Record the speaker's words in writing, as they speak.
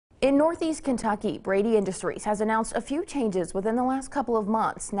In Northeast Kentucky, Braidy Industries has announced a few changes within the last couple of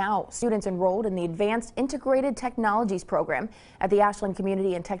months. Now, students enrolled in the Advanced Integrated Technologies program at the Ashland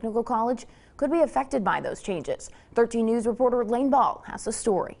Community and Technical College could be affected by those changes. 13 News reporter Lane Ball has the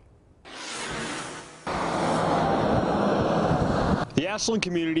story. The Ashland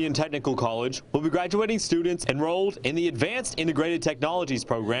Community and Technical College will be graduating students enrolled in the Advanced Integrated Technologies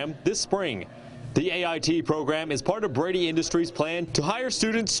program this spring. The AIT program is part of Braidy Industries' plan to hire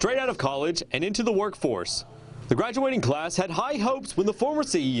students straight out of college and into the workforce. The graduating class had high hopes when the former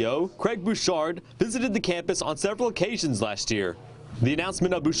CEO, Craig Bouchard, visited the campus on several occasions last year. The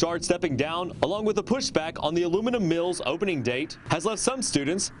announcement of Bouchard stepping down, along with a pushback on the aluminum mill's opening date, has left some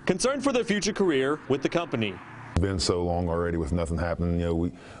students concerned for their future career with the company. It's been so long already with nothing happening. You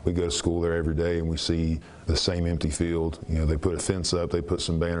know, we go to school there every day and we see the same empty field. You know, they put a fence up, they put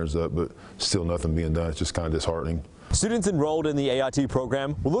some banners up, but still nothing being done. It's just kind of disheartening. Students enrolled in the AIT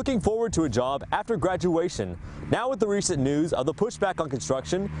program were looking forward to a job after graduation. Now, with the recent news of the pushback on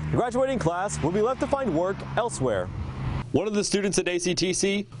construction, the graduating class will be left to find work elsewhere. One of the students at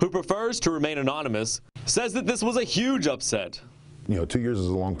ACTC, who prefers to remain anonymous, says that this was a huge upset. You know, 2 years is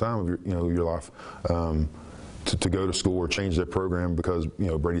a long time of your life. To go to school or change their program because, you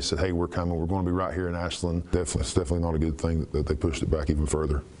know, Braidy said, hey, we're coming, we're going to be right here in Ashland. It's definitely not a good thing that they pushed it back even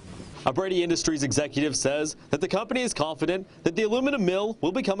further. A Braidy Industries executive says that the company is confident that the aluminum mill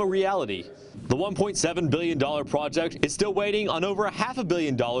will become a reality. The $1.7 billion project is still waiting on over $500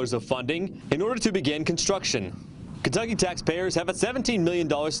 million of funding in order to begin construction. Kentucky taxpayers have a $17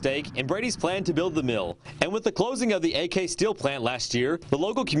 million stake in Braidy's plan to build the mill. And with the closing of the AK Steel plant last year, the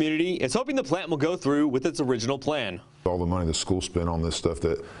local community is hoping the plant will go through with its original plan. All the money the school spent on this stuff,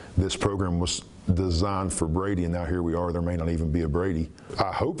 that this program was designed for Braidy, and now here we are, there may not even be a Braidy.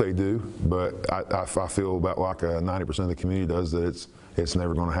 I hope they do, but I feel about like 90% of the community does, that it's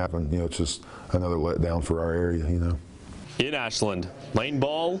never going to happen. You know, it's just another letdown for our area, you know. In Ashland, Lane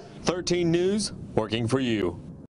Ball, 13 News, working for you.